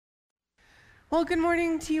Well, good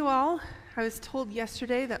morning to you all. I was told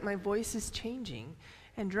yesterday that my voice is changing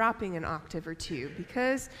and dropping an octave or two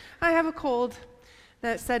because I have a cold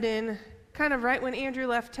that set in kind of right when Andrew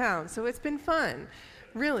left town. So it's been fun,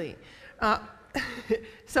 really.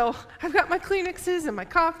 So I've got my Kleenexes and my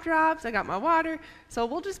cough drops. I got my water. So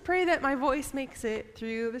we'll just pray that my voice makes it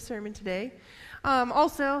through the sermon today.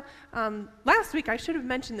 Also, last week I should have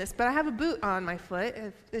mentioned this, but I have a boot on my foot,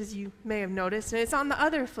 as you may have noticed, and it's on the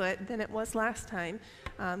other foot than it was last time,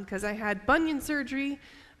 because I had bunion surgery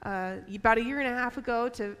about a year and a half ago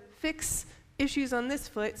to fix issues on this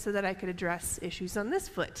foot so that I could address issues on this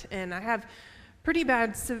foot. And I have pretty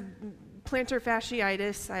bad plantar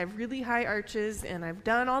fasciitis. I have really high arches, and I've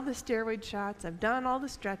done all the steroid shots. I've done all the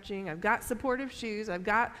stretching. I've got supportive shoes. I've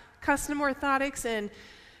got custom orthotics, and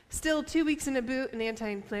still 2 weeks in a boot and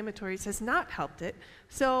anti-inflammatories has not helped it.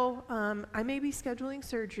 So I may be scheduling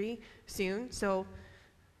surgery soon, so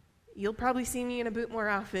you'll probably see me in a boot more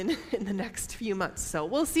often in the next few months. So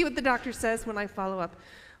we'll see what the doctor says when I follow up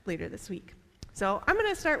later this week. So I'm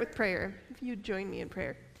going to start with prayer, if you'd join me in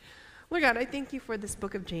prayer. Lord God, I thank you for this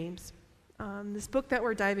book of James, this book that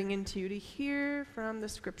we're diving into, to hear from the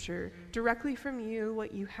scripture directly from you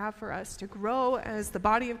what you have for us to grow as the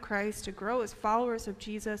body of Christ, to grow as followers of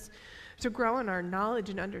Jesus, to grow in our knowledge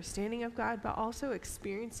and understanding of God, but also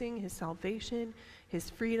experiencing his salvation, his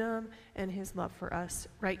freedom, and his love for us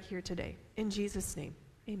right here today. In Jesus' name,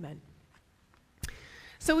 amen.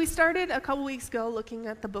 So we started a couple weeks ago looking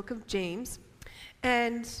at the book of James,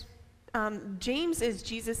 and James is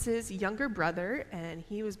Jesus' younger brother, and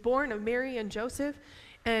he was born of Mary and Joseph,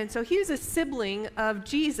 and so he was a sibling of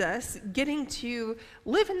Jesus, getting to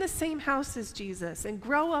live in the same house as Jesus and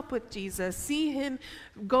grow up with Jesus, see him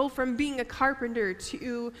go from being a carpenter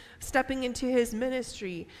to stepping into his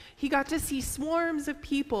ministry. He got to see swarms of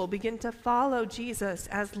people begin to follow Jesus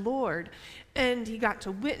as Lord, and he got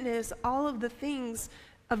to witness all of the things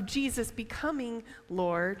of Jesus becoming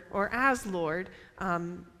Lord, or as Lord,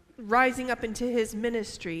 rising up into his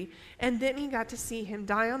ministry. And then he got to see him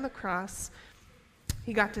die on the cross.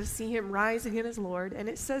 He got to see him rise again as Lord. And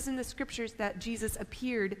it says in the scriptures that Jesus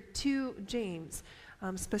appeared to James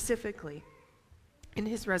specifically in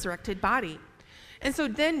his resurrected body. And so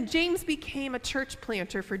then James became a church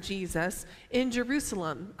planter for Jesus in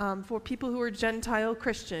Jerusalem for people who were Gentile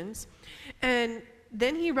Christians. And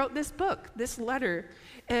then he wrote this book, this letter,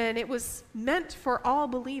 and it was meant for all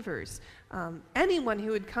believers, anyone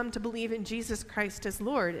who would come to believe in Jesus Christ as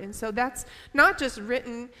Lord. And so that's not just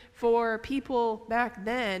written for people back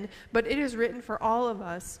then, but it is written for all of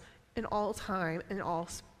us in all time and all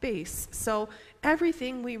space. So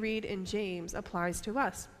everything we read in James applies to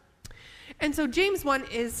us. And so James 1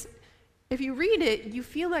 is, if you read it, you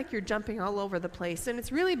feel like you're jumping all over the place, and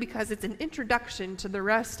it's really because it's an introduction to the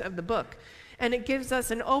rest of the book. And it gives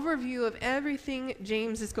us an overview of everything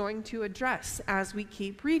James is going to address as we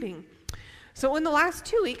keep reading. So in the last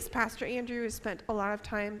 2 weeks, Pastor Andrew has spent a lot of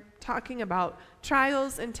time talking about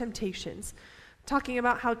trials and temptations, talking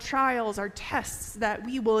about how trials are tests that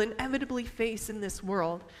we will inevitably face in this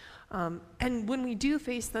world. And when we do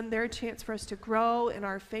face them, they're a chance for us to grow in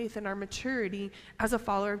our faith and our maturity as a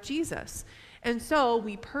follower of Jesus. And so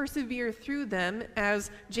we persevere through them,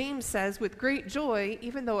 as James says, with great joy,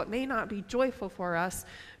 even though it may not be joyful for us,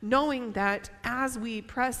 knowing that as we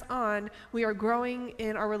press on, we are growing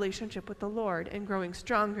in our relationship with the Lord and growing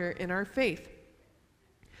stronger in our faith.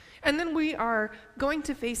 And then we are going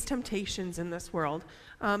to face temptations in this world,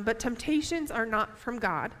 but temptations are not from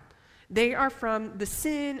God. They are from the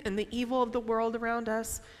sin and the evil of the world around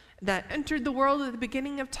us that entered the world at the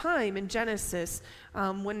beginning of time in Genesis,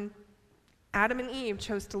 when Adam and Eve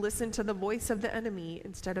chose to listen to the voice of the enemy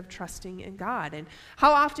instead of trusting in God. And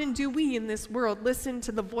how often do we in this world listen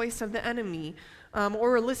to the voice of the enemy,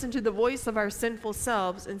 or listen to the voice of our sinful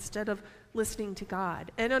selves instead of listening to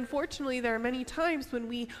God? And unfortunately, there are many times when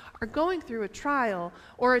we are going through a trial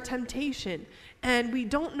or a temptation, and we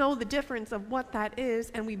don't know the difference of what that is,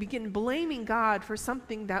 and we begin blaming God for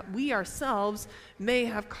something that we ourselves may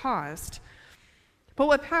have caused. But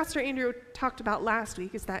what Pastor Andrew talked about last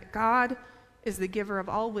week is that God is the giver of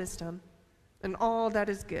all wisdom and all that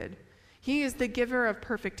is good. He is the giver of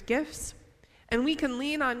perfect gifts, and we can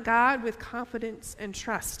lean on God with confidence and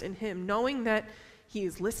trust in him, knowing that he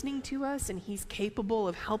is listening to us and he's capable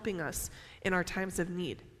of helping us in our times of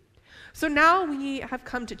need. So now we have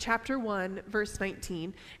come to chapter 1, verse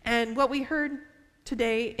 19, and what we heard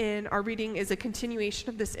today in our reading is a continuation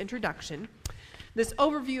of this introduction, this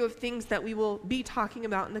overview of things that we will be talking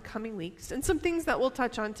about in the coming weeks, and some things that we'll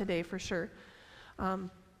touch on today for sure.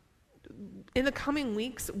 In the coming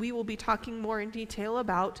weeks, we will be talking more in detail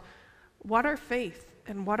about what are faith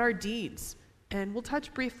and what are deeds? And we'll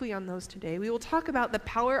touch briefly on those today. We will talk about the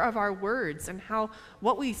power of our words and how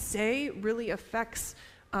what we say really affects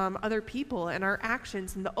other people and our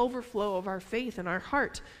actions and the overflow of our faith in our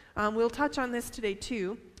heart. We'll touch on this today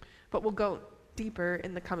too, but we'll go deeper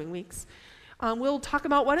in the coming weeks. We'll talk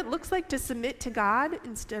about what it looks like to submit to God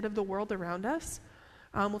instead of the world around us.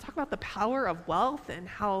 We'll talk about the power of wealth and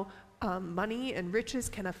how money and riches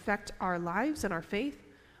can affect our lives and our faith.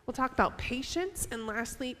 We'll talk about patience, and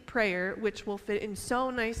lastly, prayer, which will fit in so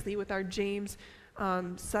nicely with our James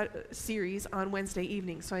series on Wednesday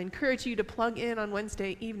evenings. So I encourage you to plug in on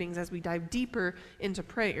Wednesday evenings as we dive deeper into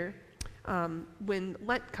prayer when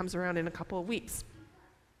Lent comes around in a couple of weeks.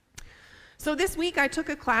 So this week I took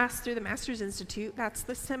a class through the Master's Institute. That's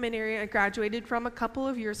the seminary I graduated from a couple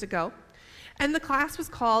of years ago. And the class was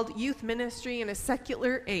called Youth Ministry in a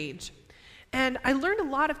Secular Age. And I learned a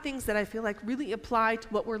lot of things that I feel like really apply to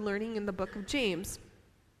what we're learning in the book of James.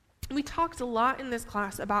 We talked a lot in this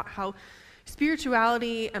class about how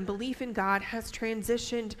spirituality and belief in God has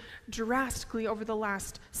transitioned drastically over the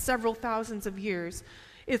last several thousands of years.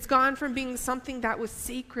 It's gone from being something that was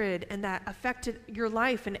sacred and that affected your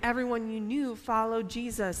life and everyone you knew followed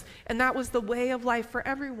Jesus, and that was the way of life for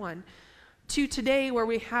everyone, to today where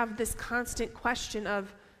we have this constant question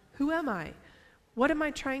of, who am I? What am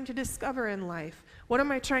I trying to discover in life? What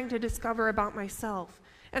am I trying to discover about myself?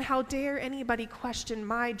 And how dare anybody question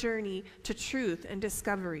my journey to truth and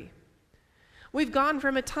discovery? We've gone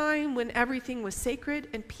from a time when everything was sacred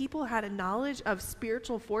and people had a knowledge of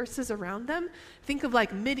spiritual forces around them. Think of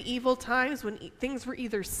like medieval times when things were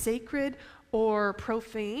either sacred or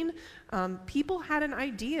profane. People had an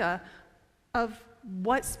idea of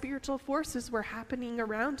what spiritual forces were happening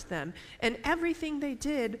around them. And everything they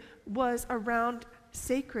did was around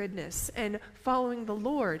sacredness and following the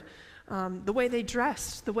Lord. The way they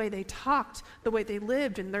dressed, the way they talked, the way they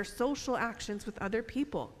lived, and their social actions with other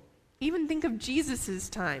people. Even think of Jesus'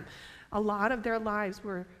 time. A lot of their lives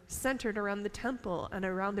were centered around the temple and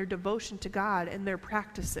around their devotion to God and their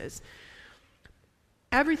practices.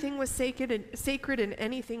 Everything was sacred, and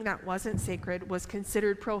anything that wasn't sacred was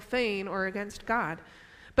considered profane or against God.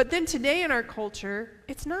 But then today in our culture,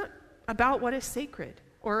 it's not about what is sacred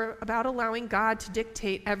or about allowing God to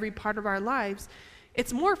dictate every part of our lives.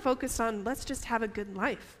 It's more focused on let's just have a good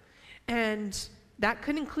life. And that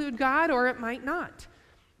could include God or it might not.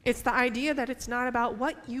 It's the idea that it's not about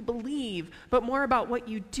what you believe, but more about what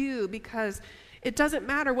you do, because it doesn't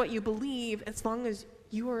matter what you believe as long as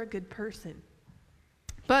you are a good person.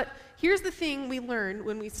 But here's the thing we learn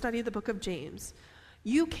when we study the book of James.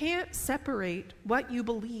 You can't separate what you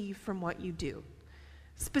believe from what you do.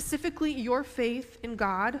 Specifically, your faith in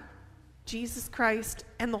God, Jesus Christ,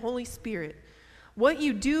 and the Holy Spirit. What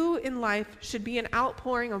you do in life should be an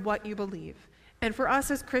outpouring of what you believe. And for us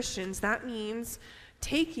as Christians, that means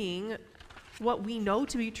taking what we know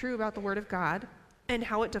to be true about the Word of God and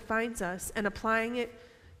how it defines us and applying it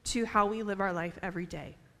to how we live our life every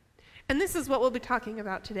day. And this is what we'll be talking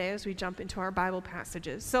about today as we jump into our Bible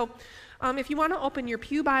passages. So if you want to open your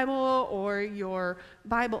Pew Bible or your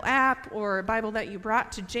Bible app or a Bible that you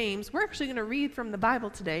brought to James, we're actually going to read from the Bible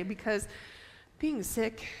today because being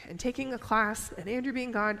sick and taking a class and Andrew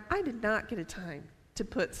being gone, I did not get a time to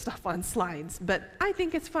put stuff on slides, but I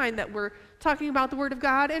think it's fine that we're talking about the Word of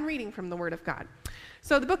God and reading from the Word of God.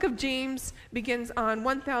 So the book of James begins on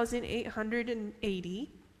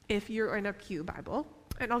 1880 if you're in a Pew Bible,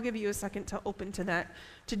 and I'll give you a second to open to that,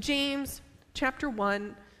 to James chapter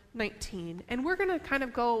 1, 19. And we're going to kind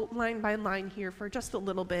of go line by line here for just a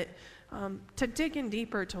little bit to dig in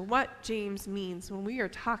deeper to what James means when we are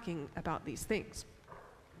talking about these things.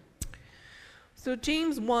 So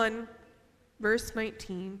James 1, verse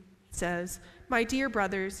 19 says, "My dear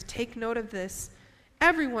brothers, take note of this.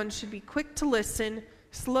 Everyone should be quick to listen,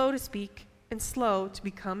 slow to speak, and slow to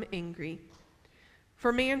become angry.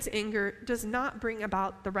 For man's anger does not bring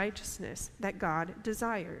about the righteousness that God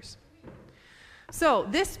desires." So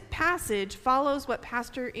this passage follows what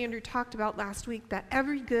Pastor Andrew talked about last week, that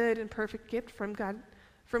every good and perfect gift from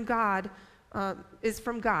God is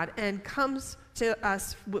from God and comes to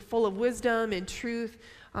us full of wisdom and truth.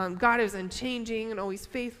 God is unchanging and always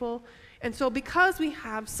faithful. And so because we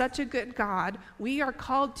have such a good God, we are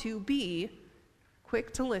called to be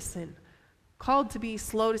quick to listen, called to be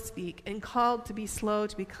slow to speak, and called to be slow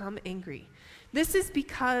to become angry. This is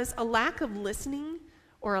because a lack of listening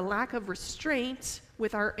or a lack of restraint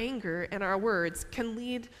with our anger and our words can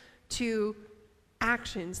lead to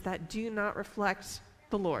actions that do not reflect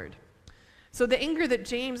the Lord. So the anger that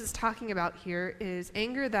James is talking about here is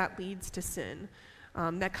anger that leads to sin.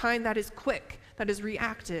 That kind that is quick, that is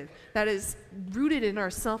reactive, that is rooted in our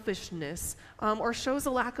selfishness, or shows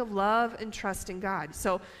a lack of love and trust in God.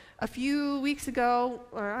 So a few weeks ago,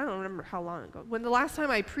 or I don't remember how long ago, when the last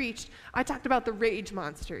time I preached, I talked about the rage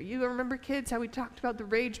monster. You remember, kids, how we talked about the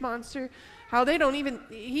rage monster? How he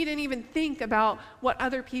didn't even think about what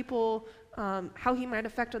other people, how he might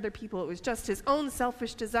affect other people. It was just his own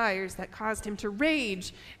selfish desires that caused him to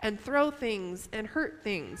rage and throw things and hurt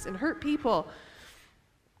people.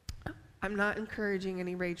 I'm not encouraging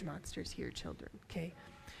any rage monsters here, children, okay?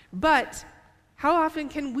 But how often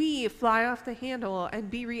can we fly off the handle and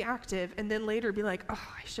be reactive and then later be like, oh,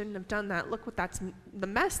 I shouldn't have done that. Look what the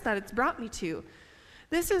mess that it's brought me to.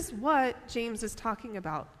 This is what James is talking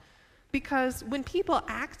about. Because when people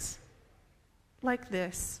act like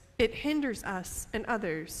this, it hinders us and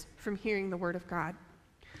others from hearing the word of God.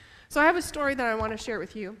 So I have a story that I want to share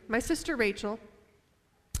with you. My sister Rachel,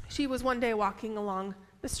 she was one day walking along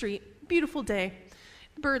the street, beautiful day.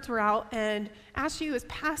 The birds were out, and as she was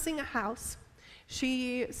passing a house,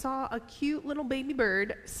 she saw a cute little baby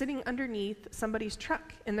bird sitting underneath somebody's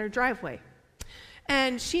truck in their driveway.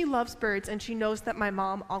 And she loves birds, and she knows that my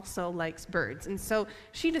mom also likes birds. And so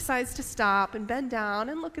she decides to stop and bend down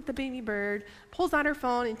and look at the baby bird, pulls out her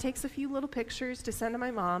phone and takes a few little pictures to send to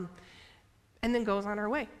my mom, and then goes on her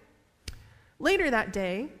way. Later that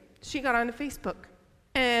day, she got onto Facebook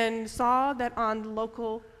and saw that on the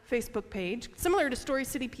local Facebook page, similar to Story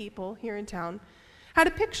City People here in town, had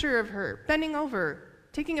a picture of her bending over,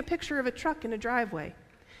 taking a picture of a truck in a driveway.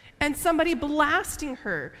 And somebody blasting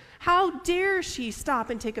her. How dare she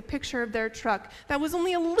stop and take a picture of their truck that was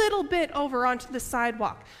only a little bit over onto the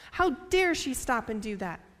sidewalk? How dare she stop and do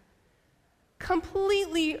that?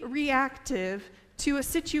 Completely reactive to a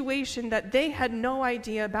situation that they had no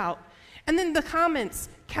idea about. And then the comments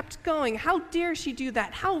kept going. How dare she do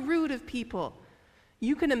that? How rude of people.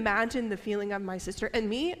 You can imagine the feeling of my sister. And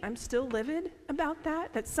me, I'm still livid about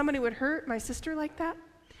that somebody would hurt my sister like that.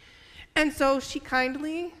 And so she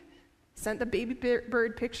kindly sent the baby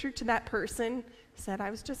bird picture to that person, said,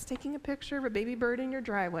 I was just taking a picture of a baby bird in your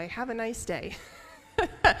driveway. Have a nice day.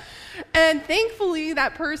 And thankfully,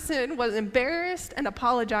 that person was embarrassed and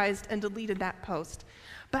apologized and deleted that post.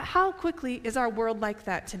 But how quickly is our world like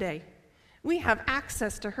that today? We have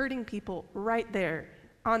access to hurting people right there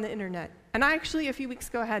on the internet. And I actually, a few weeks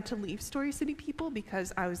ago, had to leave Story City People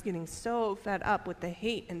because I was getting so fed up with the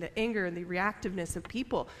hate and the anger and the reactiveness of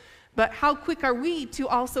people. But how quick are we to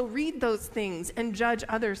also read those things and judge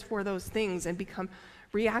others for those things and become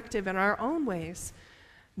reactive in our own ways?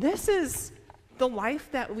 This is the life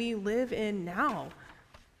that we live in now.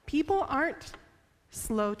 People aren't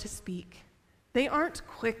slow to speak. They aren't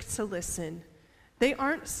quick to listen. They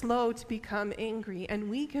aren't slow to become angry, and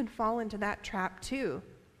we can fall into that trap too.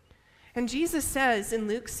 And Jesus says in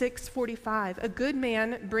Luke 6:45, a good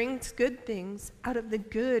man brings good things out of the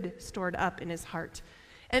good stored up in his heart.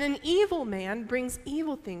 And an evil man brings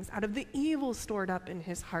evil things out of the evil stored up in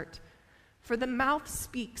his heart. For the mouth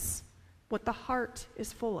speaks what the heart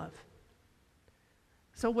is full of.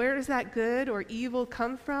 So where does that good or evil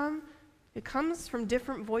come from? It comes from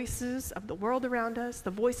different voices of the world around us,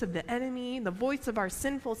 the voice of the enemy, the voice of our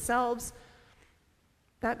sinful selves.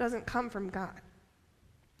 That doesn't come from God.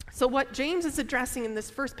 So what James is addressing in this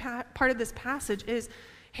first part of this passage is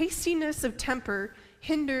hastiness of temper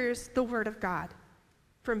hinders the word of God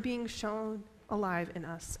from being shown alive in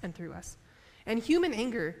us and through us. And human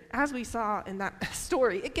anger, as we saw in that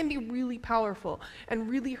story, it can be really powerful and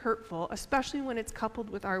really hurtful, especially when it's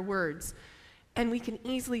coupled with our words. And we can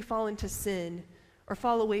easily fall into sin or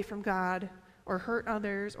fall away from God or hurt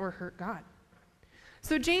others or hurt God.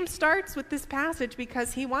 So James starts with this passage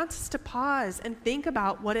because he wants us to pause and think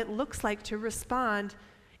about what it looks like to respond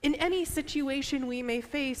in any situation we may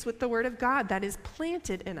face with the word of God that is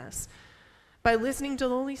planted in us. By listening to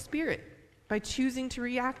the Holy Spirit, by choosing to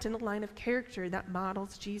react in a line of character that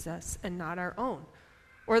models Jesus and not our own,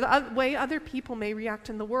 or the way other people may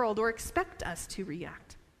react in the world or expect us to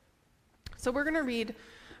react. So we're going to read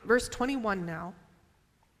verse 21 now.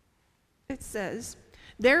 It says,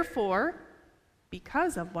 therefore,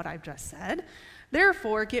 because of what I've just said,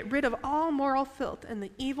 therefore get rid of all moral filth and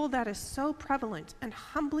the evil that is so prevalent, and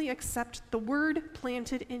humbly accept the word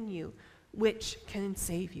planted in you, which can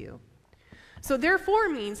save you. So therefore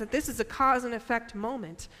means that this is a cause and effect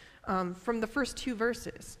moment from the first two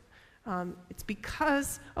verses. It's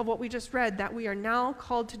because of what we just read that we are now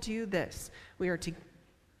called to do this. We are to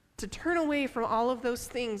turn away from all of those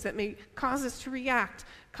things that may cause us to react,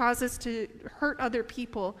 cause us to hurt other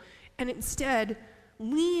people, and instead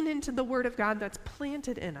lean into the word of God that's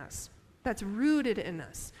planted in us, that's rooted in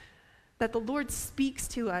us, that the Lord speaks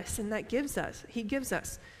to us and that he gives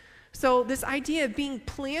us. So this idea of being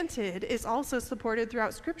planted is also supported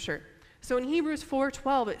throughout Scripture. So in Hebrews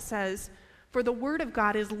 4:12 it says, "For the word of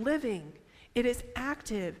God is living, it is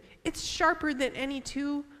active, it's sharper than any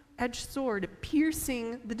two-edged sword,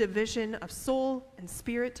 piercing the division of soul and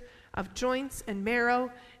spirit, of joints and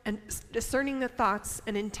marrow, and discerning the thoughts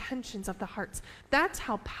and intentions of the hearts." That's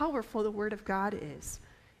how powerful the word of God is.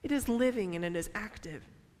 It is living and it is active.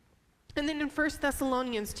 And then in 1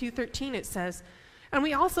 Thessalonians 2:13 it says, "And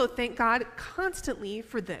we also thank God constantly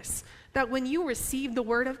for this, that when you received the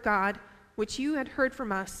word of God, which you had heard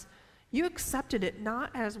from us, you accepted it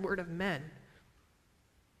not as word of men,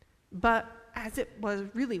 but as it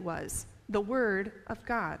really was, the word of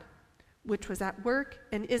God, which was at work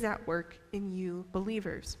and is at work in you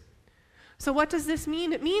believers." So what does this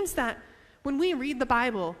mean? It means that when we read the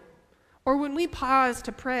Bible, or when we pause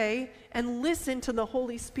to pray and listen to the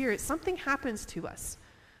Holy Spirit, something happens to us.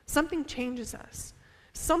 Something changes us.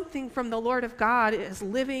 Something from the Lord of God is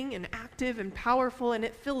living and active and powerful, and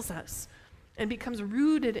it fills us and becomes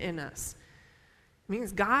rooted in us. It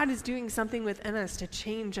means God is doing something within us to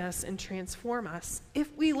change us and transform us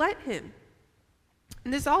if we let him.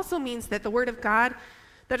 And this also means that the word of God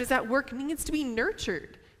that is at work needs to be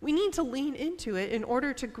nurtured. We need to lean into it in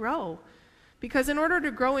order to grow. Because in order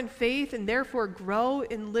to grow in faith and therefore grow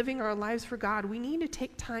in living our lives for God, we need to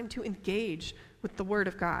take time to engage with the word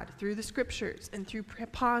of God through the scriptures and through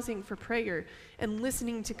pausing for prayer and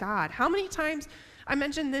listening to God. How many times, I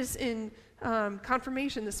mentioned this in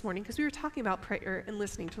confirmation this morning because we were talking about prayer and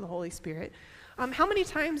listening to the Holy Spirit. How many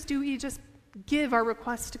times do we just give our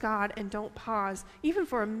requests to God and don't pause even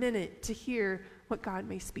for a minute to hear what God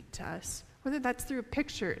may speak to us? Whether that's through a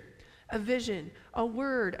picture, a vision, a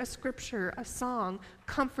word, a scripture, a song,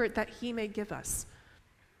 comfort that he may give us.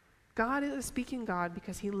 God is a speaking God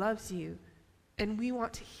because he loves you, and we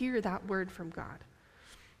want to hear that word from God.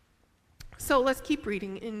 So let's keep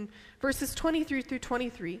reading in verses 23 through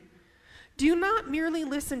 23. "Do not merely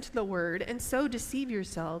listen to the word and so deceive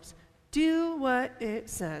yourselves. Do what it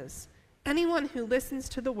says. Anyone who listens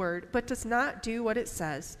to the word but does not do what it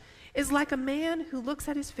says is like a man who looks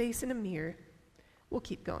at his face in a mirror." We'll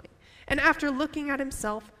keep going. "And after looking at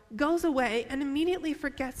himself, goes away and immediately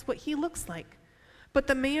forgets what he looks like. But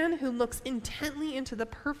the man who looks intently into the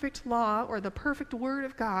perfect law or the perfect word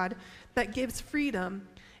of God that gives freedom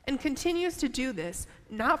and continues to do this,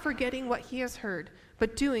 not forgetting what he has heard,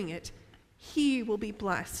 but doing it, he will be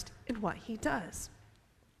blessed in what he does."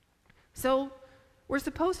 So we're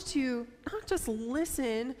supposed to not just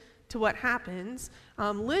listen to what happens,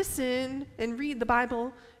 listen and read the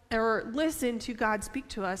Bible, or listen to God speak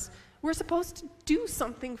to us. We're supposed to do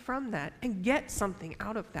something from that and get something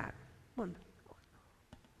out of that.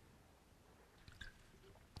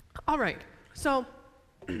 All right, so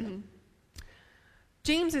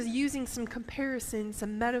James is using some comparison,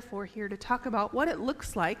 some metaphor here to talk about what it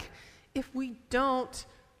looks like if we don't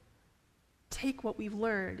take what we've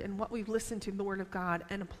learned and what we've listened to in the Word of God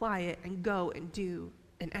and apply it and go and do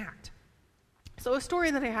and act. So a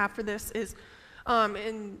story that I have for this is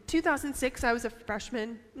in 2006, I was a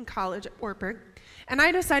freshman in college at Wartburg, and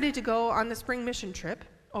I decided to go on the spring mission trip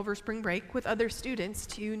over spring break with other students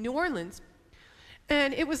to New Orleans.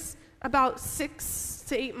 And it was about 6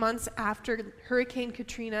 to 8 months after Hurricane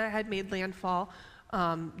Katrina had made landfall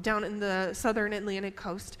down in the southern Atlantic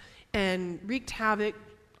coast and wreaked havoc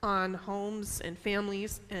on homes and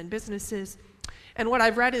families and businesses. And what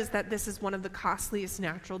I've read is that this is one of the costliest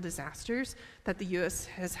natural disasters that the U.S.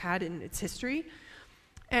 has had in its history.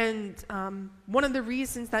 And one of the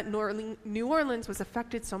reasons that New Orleans was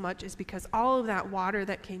affected so much is because all of that water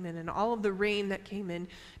that came in and all of the rain that came in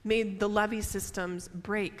made the levee systems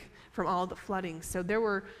break from all the flooding. So there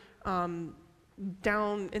were,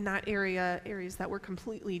 down in that area, areas that were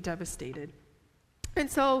completely devastated. And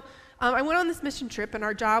so I went on this mission trip, and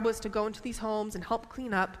our job was to go into these homes and help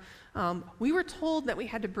clean up. We were told that we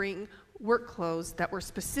had to bring work clothes that were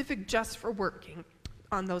specific just for working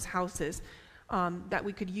on those houses that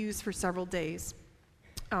we could use for several days.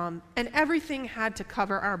 And everything had to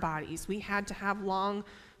cover our bodies. We had to have long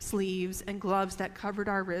sleeves and gloves that covered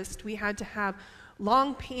our wrist. We had to have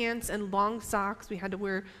long pants and long socks. We had to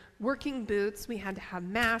wear working boots. We had to have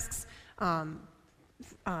masks,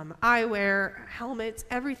 eyewear, helmets,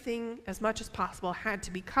 everything as much as possible had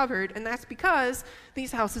to be covered, and that's because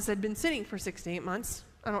these houses had been sitting for 6 to 8 months.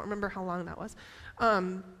 I don't remember how long that was.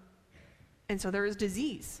 And so there was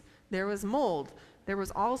disease, there was mold, there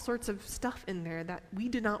was all sorts of stuff in there that we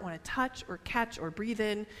did not want to touch or catch or breathe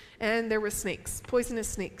in, and there were snakes, poisonous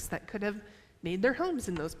snakes that could have made their homes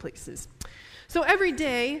in those places. So every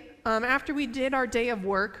day, after we did our day of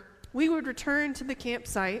work, we would return to the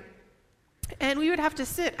campsite, and we would have to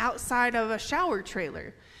sit outside of a shower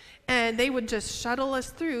trailer. And they would just shuttle us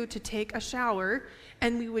through to take a shower,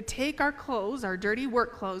 and we would take our clothes, our dirty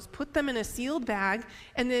work clothes, put them in a sealed bag,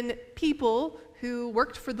 and then people who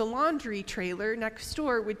worked for the laundry trailer next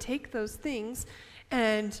door would take those things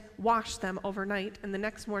and wash them overnight, and the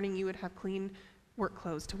next morning you would have clean work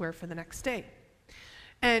clothes to wear for the next day.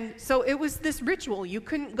 And so it was this ritual. You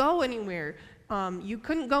couldn't go anywhere. You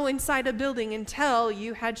couldn't go inside a building until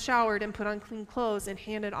you had showered and put on clean clothes and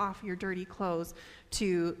handed off your dirty clothes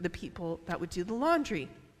to the people that would do the laundry.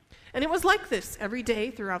 And it was like this every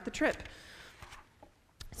day throughout the trip.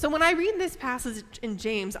 So when I read this passage in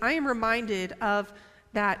James, I am reminded of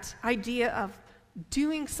that idea of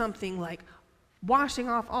doing something like washing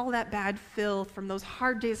off all that bad filth from those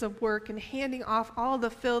hard days of work and handing off all the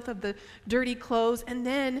filth of the dirty clothes, and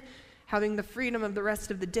then having the freedom of the rest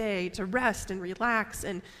of the day to rest and relax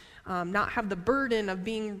and not have the burden of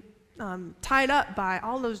being tied up by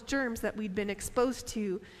all those germs that we'd been exposed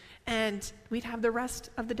to. And we'd have the rest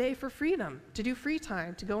of the day for freedom, to do free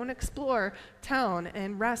time, to go and explore town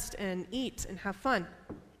and rest and eat and have fun.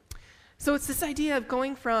 So it's this idea of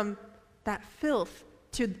going from that filth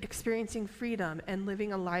to experiencing freedom and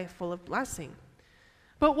living a life full of blessing.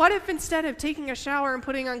 But what if instead of taking a shower and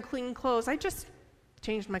putting on clean clothes, I just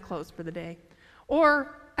changed my clothes for the day?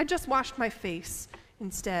 Or I just washed my face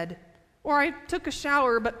instead? Or I took a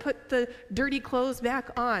shower but put the dirty clothes back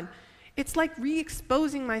on? It's like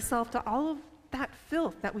re-exposing myself to all of that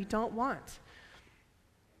filth that we don't want.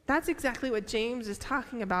 That's exactly what James is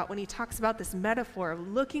talking about when he talks about this metaphor of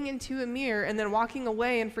looking into a mirror and then walking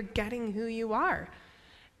away and forgetting who you are.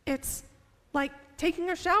 It's like taking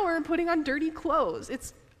a shower and putting on dirty clothes.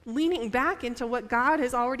 It's leaning back into what God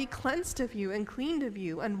has already cleansed of you and cleaned of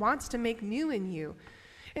you and wants to make new in you.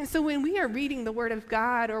 And so when we are reading the Word of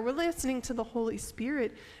God or we're listening to the Holy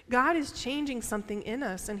Spirit, God is changing something in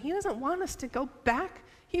us, and He doesn't want us to go back.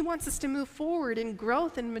 He wants us to move forward in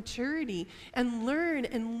growth and maturity and learn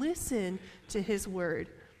and listen to His Word.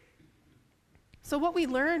 So what we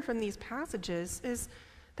learn from these passages is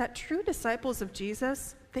that true disciples of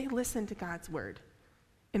Jesus, they listen to God's Word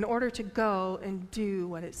in order to go and do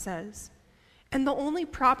what it says. And the only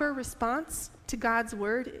proper response to God's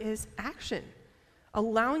Word is action,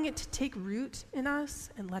 allowing it to take root in us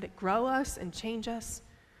and let it grow us and change us.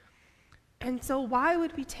 And so why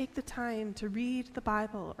would we take the time to read the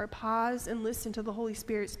Bible or pause and listen to the Holy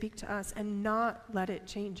Spirit speak to us and not let it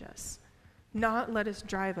change us, not let us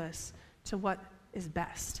drive us to what is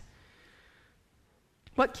best?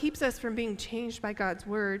 What keeps us from being changed by God's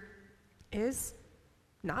Word is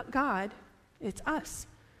not God, it's us.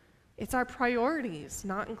 It's our priorities,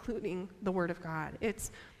 not including the Word of God.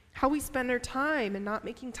 It's how we spend our time and not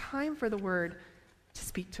making time for the Word to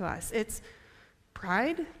speak to us. It's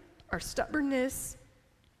pride, our stubbornness,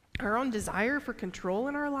 our own desire for control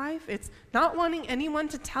in our life. It's not wanting anyone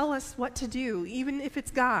to tell us what to do, even if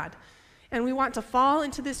it's God. And we want to fall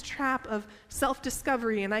into this trap of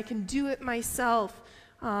self-discovery, and I can do it myself.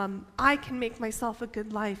 I can make myself a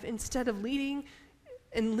good life, instead of leading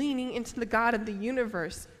and leaning into the God of the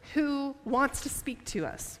universe who wants to speak to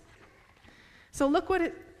us. So look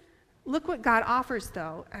what God offers,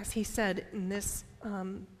 though, as He said in this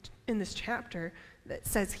chapter, that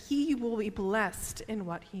says He will be blessed in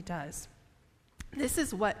what He does. This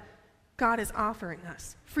is what God is offering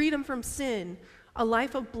us: freedom from sin, a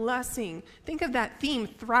life of blessing. Think of that theme,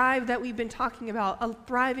 thrive, that we've been talking about, a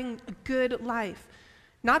thriving, good life.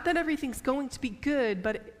 Not that everything's going to be good,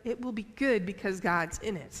 but it will be good because God's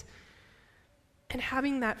in it. And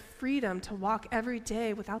having that freedom to walk every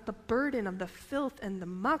day without the burden of the filth and the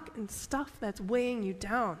muck and stuff that's weighing you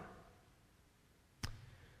down.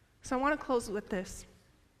 So I want to close with this.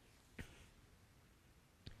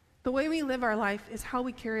 The way we live our life is how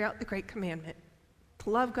we carry out the great commandment: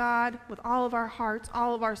 to love God with all of our hearts,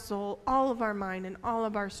 all of our soul, all of our mind, and all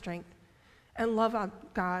of our strength, and love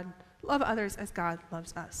others as God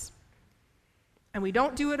loves us. And we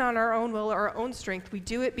don't do it on our own will or our own strength. We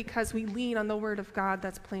do it because we lean on the Word of God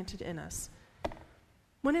that's planted in us.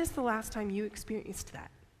 When is the last time you experienced that?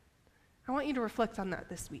 I want you to reflect on that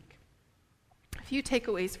this week. A few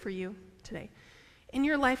takeaways for you today. In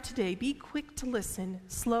your life today, be quick to listen,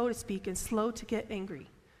 slow to speak, and slow to get angry,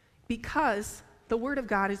 because the Word of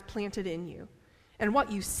God is planted in you. And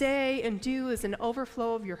what you say and do is an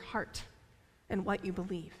overflow of your heart and what you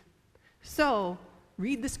believe. So,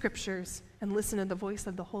 read the Scriptures and listen to the voice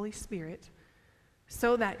of the Holy Spirit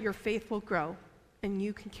so that your faith will grow and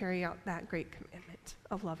you can carry out that great commandment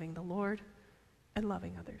of loving the Lord and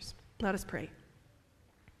loving others. Let us pray.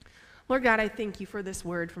 Lord God, I thank you for this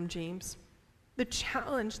word from James, the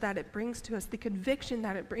challenge that it brings to us, the conviction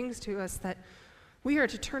that it brings to us that we are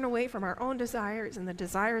to turn away from our own desires and the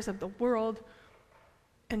desires of the world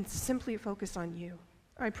and simply focus on you.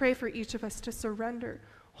 I pray for each of us to surrender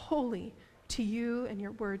wholly to you and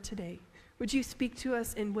your word today. Would you speak to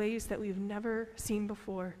us in ways that we've never seen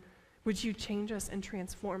before? Would you change us and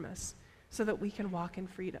transform us so that we can walk in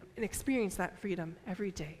freedom and experience that freedom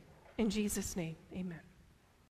every day? In Jesus' name, amen.